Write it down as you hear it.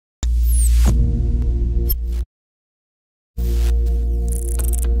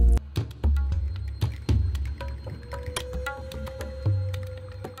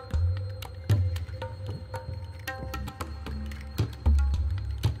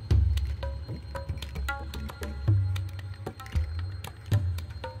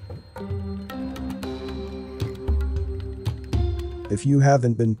If you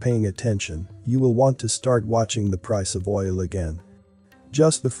haven't been paying attention, you will want to start watching the price of oil again.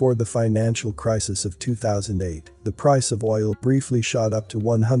 Just before the financial crisis of 2008, the price of oil briefly shot up to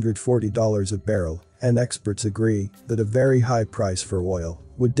 $140 a barrel, and experts agree that a very high price for oil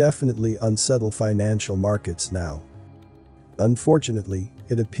would definitely unsettle financial markets now. Unfortunately,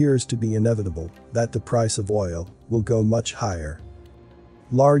 it appears to be inevitable that the price of oil will go much higher.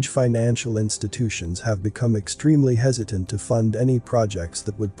 Large financial institutions have become extremely hesitant to fund any projects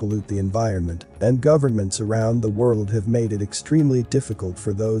that would pollute the environment, and governments around the world have made it extremely difficult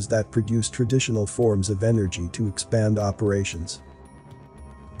for those that produce traditional forms of energy to expand operations.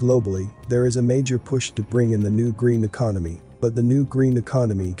 Globally, there is a major push to bring in the new green economy, but the new green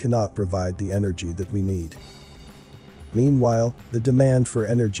economy cannot provide the energy that we need. Meanwhile, the demand for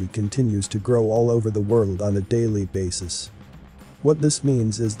energy continues to grow all over the world on a daily basis. What this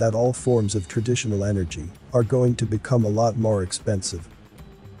means is that all forms of traditional energy are going to become a lot more expensive.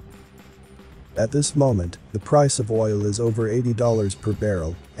 At this moment, the price of oil is over $80 per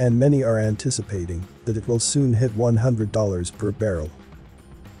barrel, and many are anticipating that it will soon hit $100 per barrel.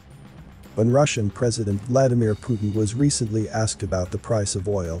 When Russian President Vladimir Putin was recently asked about the price of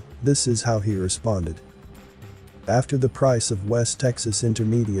oil, this is how he responded. After the price of West Texas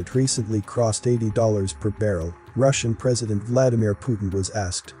Intermediate recently crossed $80 per barrel, Russian President Vladimir Putin was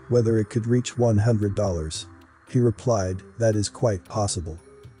asked whether it could reach $100. He replied, "That is quite possible."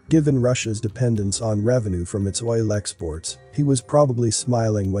 Given Russia's dependence on revenue from its oil exports, he was probably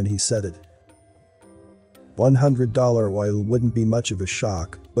smiling when he said it. $100 oil wouldn't be much of a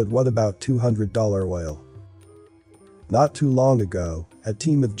shock, but what about $200 oil? Not too long ago, a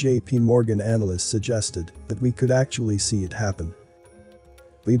team of JP Morgan analysts suggested that we could actually see it happen.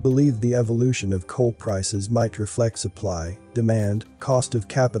 We believe the evolution of coal prices might reflect supply, demand, cost of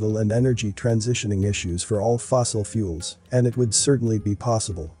capital and energy transitioning issues for all fossil fuels, and it would certainly be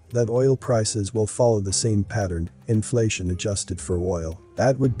possible that oil prices will follow the same pattern, inflation adjusted for oil.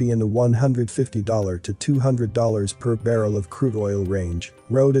 That would be in the $150 to $200 per barrel of crude oil range,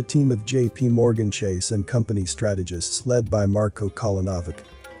 wrote a team of JP Morgan Chase and Company strategists led by Marko Kolanovic.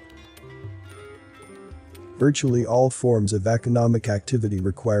 Virtually all forms of economic activity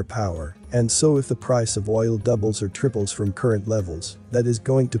require power, and so if the price of oil doubles or triples from current levels, that is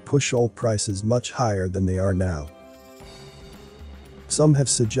going to push oil prices much higher than they are now. Some have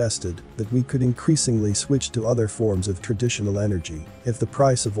suggested that we could increasingly switch to other forms of traditional energy if the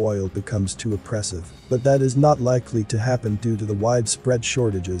price of oil becomes too oppressive, but that is not likely to happen due to the widespread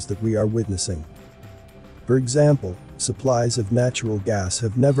shortages that we are witnessing. For example, supplies of natural gas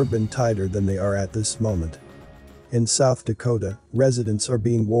have never been tighter than they are at this moment. In South Dakota, residents are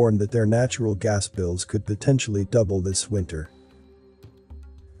being warned that their natural gas bills could potentially double this winter.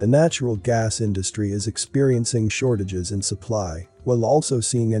 The natural gas industry is experiencing shortages in supply, while also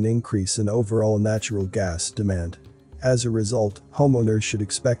seeing an increase in overall natural gas demand. As a result, homeowners should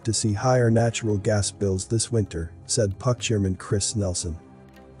expect to see higher natural gas bills this winter, said PUC Chairman Chris Nelson.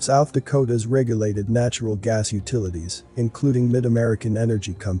 South Dakota's regulated natural gas utilities, including Mid-American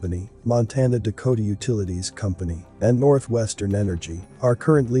Energy Company, Montana Dakota Utilities Company, and Northwestern Energy, are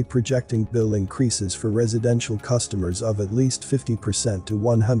currently projecting bill increases for residential customers of at least 50% to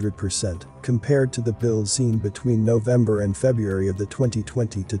 100% compared to the bills seen between November and February of the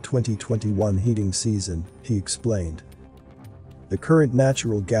 2020 to 2021 heating season, he explained. The current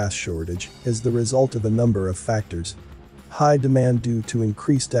natural gas shortage is the result of a number of factors. High demand due to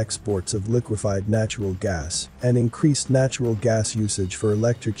increased exports of liquefied natural gas and increased natural gas usage for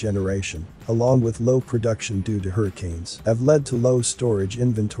electric generation, along with low production due to hurricanes, have led to low storage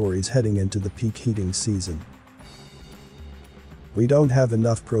inventories heading into the peak heating season. We don't have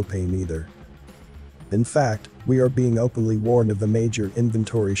enough propane either. In fact, we are being openly warned of a major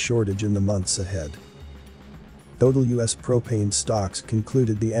inventory shortage in the months ahead. Total U.S. propane stocks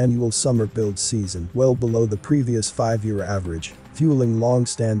concluded the annual summer build season well below the previous 5-year average, fueling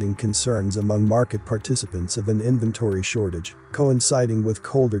long-standing concerns among market participants of an inventory shortage, coinciding with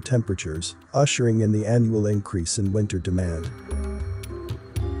colder temperatures, ushering in the annual increase in winter demand.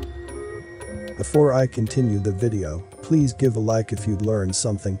 Before I continue the video, please give a like if you'd learned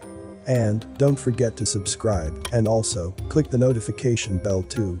something. And don't forget to subscribe, and also click the notification bell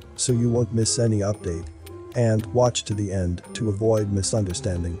too, so you won't miss any update. And watch to the end to avoid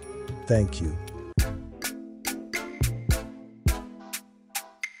misunderstanding. Thank you.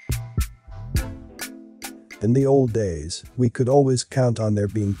 In the old days, we could always count on there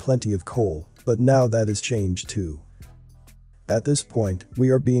being plenty of coal, but now that has changed too. At this point, we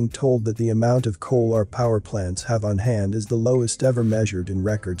are being told that the amount of coal our power plants have on hand is the lowest ever measured in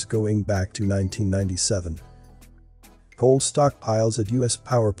records going back to 1997. Coal stockpiles at U.S.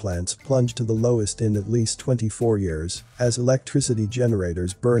 power plants plunged to the lowest in at least 24 years as electricity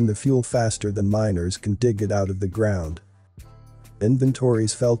generators burn the fuel faster than miners can dig it out of the ground.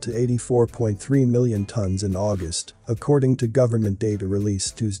 Inventories fell to 84.3 million tons in August, according to government data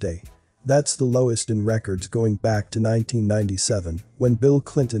released Tuesday. That's the lowest in records going back to 1997, when Bill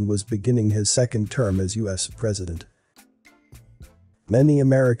Clinton was beginning his second term as U.S. president. Many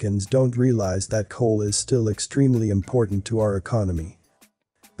Americans don't realize that coal is still extremely important to our economy.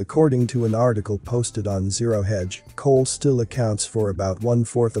 According to an article posted on Zero Hedge, coal still accounts for about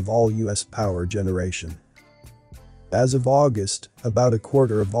 1/4 of all U.S. power generation. As of August, about a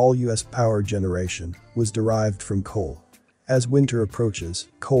quarter of all U.S. power generation was derived from coal. As winter approaches,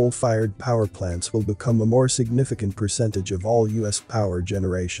 coal-fired power plants will become a more significant percentage of all U.S. power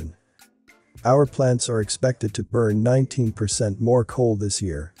generation. Power plants are expected to burn 19% more coal this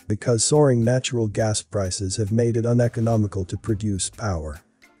year because soaring natural gas prices have made it uneconomical to produce power.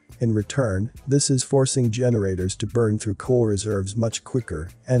 In return, this is forcing generators to burn through coal reserves much quicker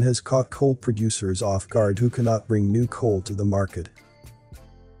and has caught coal producers off guard who cannot bring new coal to the market.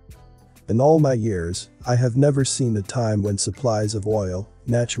 In all my years, I have never seen a time when supplies of oil,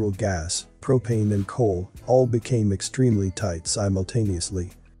 natural gas, propane and coal all became extremely tight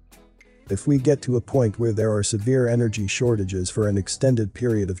simultaneously. If we get to a point where there are severe energy shortages for an extended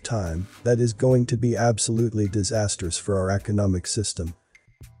period of time, that is going to be absolutely disastrous for our economic system.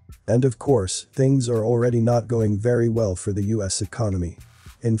 And of course, things are already not going very well for the US economy.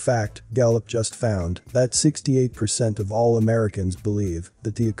 In fact, Gallup just found that 68% of all Americans believe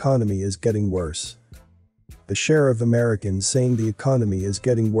that the economy is getting worse. The share of Americans saying the economy is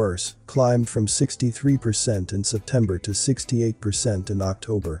getting worse climbed from 63% in September to 68% in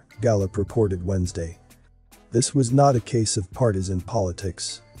October, Gallup reported Wednesday. This was not a case of partisan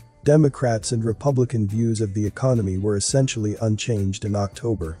politics. Democrats and Republican views of the economy were essentially unchanged in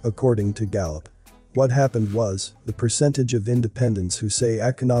October, according to Gallup. What happened was, the percentage of independents who say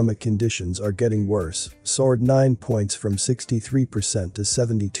economic conditions are getting worse soared 9 points from 63% to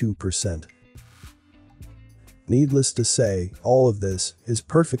 72%. Needless to say, all of this is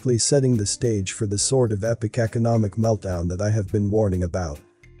perfectly setting the stage for the sort of epic economic meltdown that I have been warning about.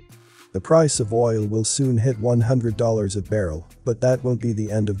 The price of oil will soon hit $100 a barrel, but that won't be the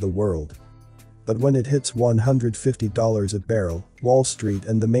end of the world. But when it hits $150 a barrel, Wall Street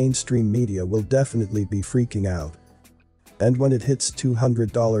and the mainstream media will definitely be freaking out. And when it hits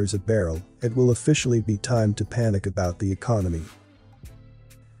 $200 a barrel, it will officially be time to panic about the economy.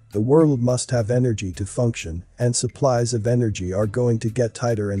 The world must have energy to function, and supplies of energy are going to get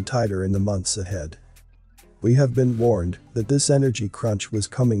tighter and tighter in the months ahead. We have been warned that this energy crunch was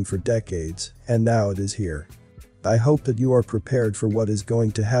coming for decades, and now it is here. I hope that you are prepared for what is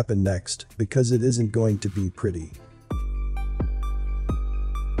going to happen next, because it isn't going to be pretty.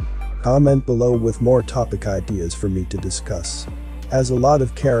 Comment below with more topic ideas for me to discuss. As a lot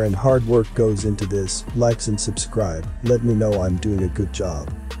of care and hard work goes into this, likes and subscribe, let me know I'm doing a good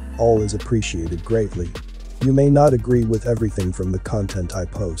job. All is appreciated greatly. You may not agree with everything from the content I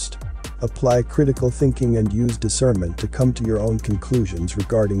post. Apply critical thinking and use discernment to come to your own conclusions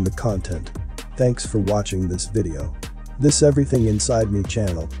regarding the content. Thanks for watching this video. This Everything Inside Me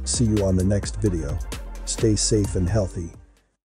channel, see you on the next video. Stay safe and healthy.